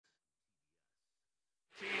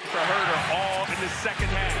the second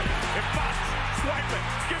half. And Fox, swipe it,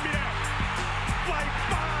 give me that. Flight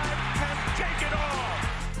 5 can take it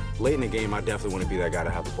all. Late in the game, I definitely want to be that guy to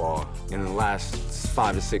have the ball. And in the last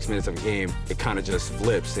 5 to 6 minutes of a game, it kind of just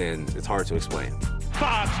flips, and it's hard to explain.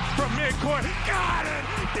 Fox from midcourt, got it!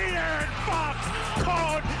 De'Aaron Fox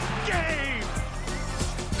called game!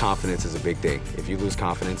 Confidence is a big thing. If you lose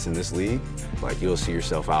confidence in this league, like, you'll see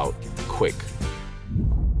yourself out quick.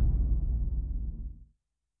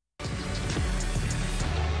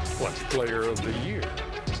 What player of the year?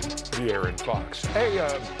 De'Aaron Fox. Hey,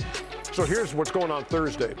 so here's what's going on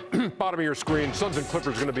Thursday. Bottom of your screen, Suns and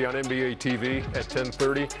Clippers going to be on NBA TV at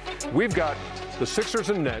 10:30. We've got the Sixers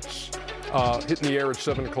and Nets hitting the air at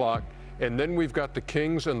 7 o'clock. And then we've got the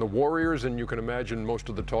Kings and the Warriors, and you can imagine most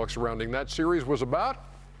of the talk surrounding that series was about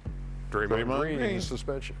Draymond Green's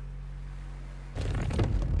suspension.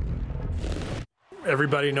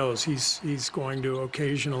 Everybody knows he's going to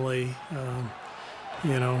occasionally,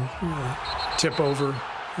 tip over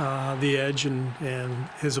the edge, and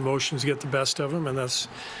his emotions get the best of him, and that's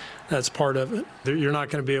part of it. You're not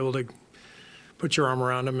going to be able to put your arm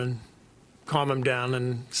around him and calm him down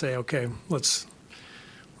and say, okay, let's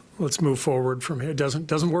move forward from here. It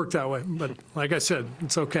doesn't work that way. But like I said,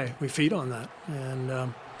 it's okay. We feed on that, and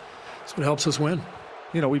that's what helps us win.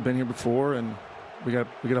 We've been here before, and we got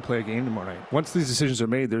to play a game tomorrow night. Once these decisions are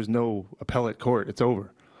made, there's no appellate court. It's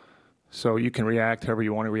over. So you can react however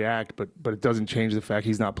you want to react, but it doesn't change the fact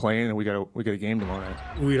he's not playing, and we got a game tomorrow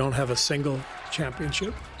night. We don't have a single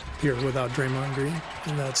championship here without Draymond Green,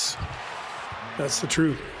 and that's the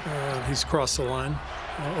truth. He's crossed the line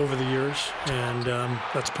over the years, and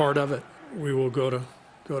that's part of it. We will go to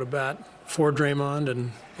bat for Draymond,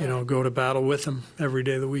 and go to battle with him every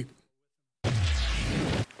day of the week.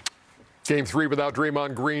 Game 3 without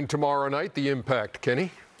Draymond Green tomorrow night. The impact,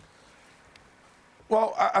 Kenny?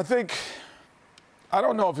 Well, I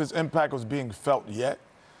don't know if his impact was being felt yet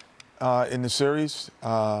in the series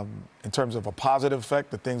in terms of a positive effect,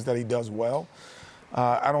 the things that he does well.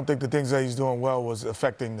 I don't think the things that he's doing well was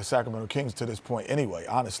affecting the Sacramento Kings to this point anyway,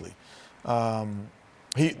 honestly.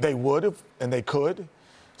 They would have, and they could,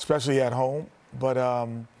 especially at home. But,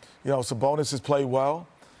 Sabonis has played well.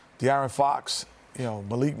 De'Aaron Fox,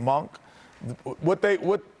 Malik Monk. What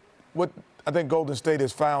I think Golden State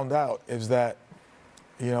has found out is that,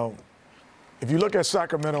 if you look at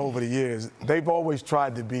Sacramento over the years, they've always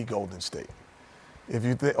tried to be Golden State. If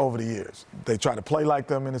you think over the years, they try to play like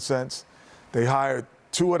them in a sense. They hired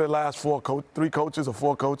 2 of the last 3 coaches or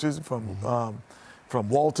 4 coaches from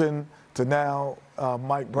Walton to now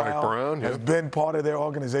Mike Brown has been part of their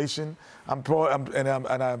organization. And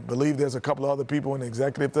I believe there's a couple of other people in the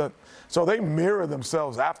executive. So they mirror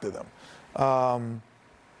themselves after them,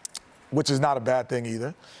 which is not a bad thing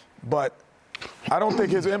either. But I don't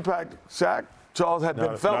think his impact, Shaq, Charles, had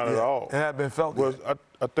been felt yet. Not at all. It had been felt yet.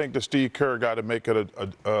 I think that Steve Kerr got to make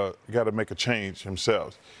a change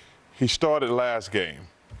himself. He started last game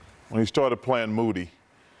when he started playing Moody.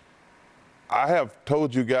 I have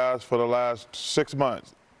told you guys for the last 6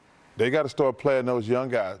 months, they got to start playing those young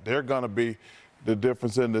guys. They're going to be the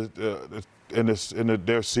difference in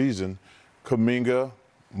their season. Kuminga,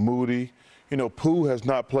 Moody, Pooh has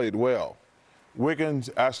not played well. Wiggins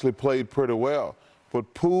actually played pretty well,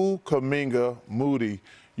 but Pooh, Kuminga, Moody,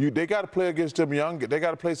 they got to play against them young. They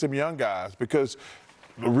got to play some young guys because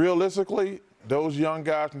realistically, those young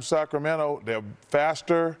guys from Sacramento, they're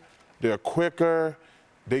faster, they're quicker,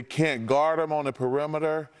 they can't guard them on the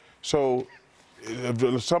perimeter. So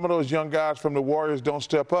if some of those young guys from the Warriors don't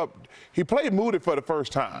step up. He played Moody for the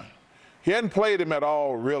first time. He hadn't played him at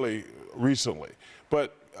all really recently,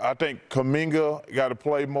 but I think Kuminga got to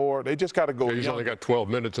play more. They just got to go. He's only got 12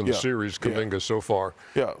 minutes in the series, Kuminga, so far.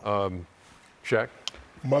 Yeah. Shaq?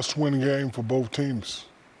 Must-win game for both teams,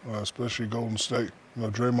 especially Golden State.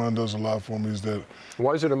 Draymond does a lot for me.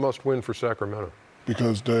 Why is it a must-win for Sacramento?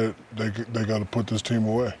 Because they got to put this team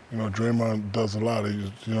away. Draymond does a lot.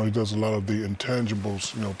 He does a lot of the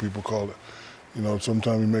intangibles. People call it.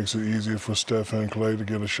 Sometimes he makes it easier for Steph and Clay to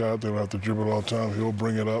get a shot. They don't have to dribble all the time. He'll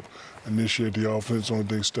bring it up, initiate the offense. Only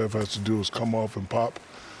thing Steph has to do is come off and pop.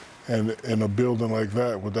 And in a building like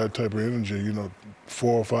that, with that type of energy,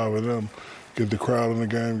 4 or 5 of them get the crowd in the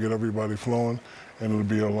game, get everybody flowing, and it'll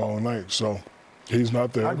be a long night. So he's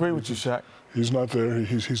not there. I agree with you, Shaq. He's not there.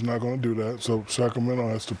 He's not going to do that. So Sacramento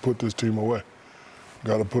has to put this team away.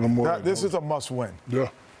 Got to put them away. This is a must-win. Yeah.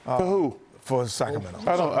 For who? for Sacramento.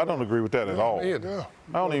 I don't agree with that at all. Yeah.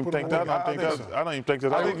 I don't even think that. I don't even think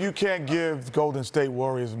that. I think you can't give Golden State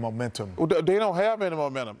Warriors momentum. Well, they don't have any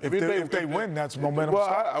momentum. If they win, that's momentum.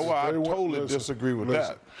 Well, I totally disagree with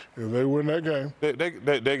that. If they win that game,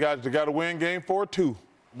 they got to win game 4 too.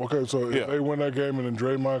 Okay, so if they win that game and then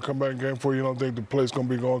Draymond come back in game 4, you don't think the place gonna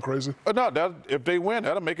be going crazy? No, if they win,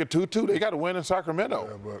 that'll make it 2-2. They got to win in Sacramento.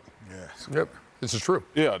 Yeah, but Yep. This is true.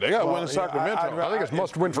 Yeah, they got to win in Sacramento. I think it's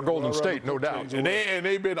must win for Golden State, no doubt. And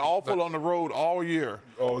they've been awful on the road all year.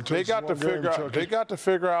 They got to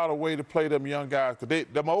figure out a way to play them young guys, because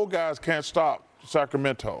them old guys can't stop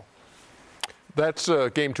Sacramento. That's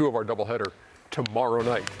game 2 of our doubleheader tomorrow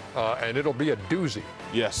night, and it'll be a doozy.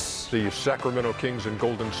 Yes. The Sacramento Kings and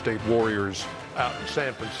Golden State Warriors out in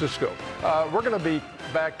San Francisco. We're going to be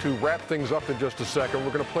back to wrap things up in just a second.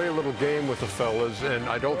 We're going to play a little game with the fellas, and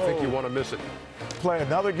I don't think you want to miss it. Play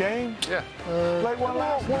another game? Yeah. Play one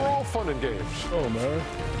last. We're all fun and games. oh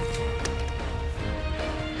man.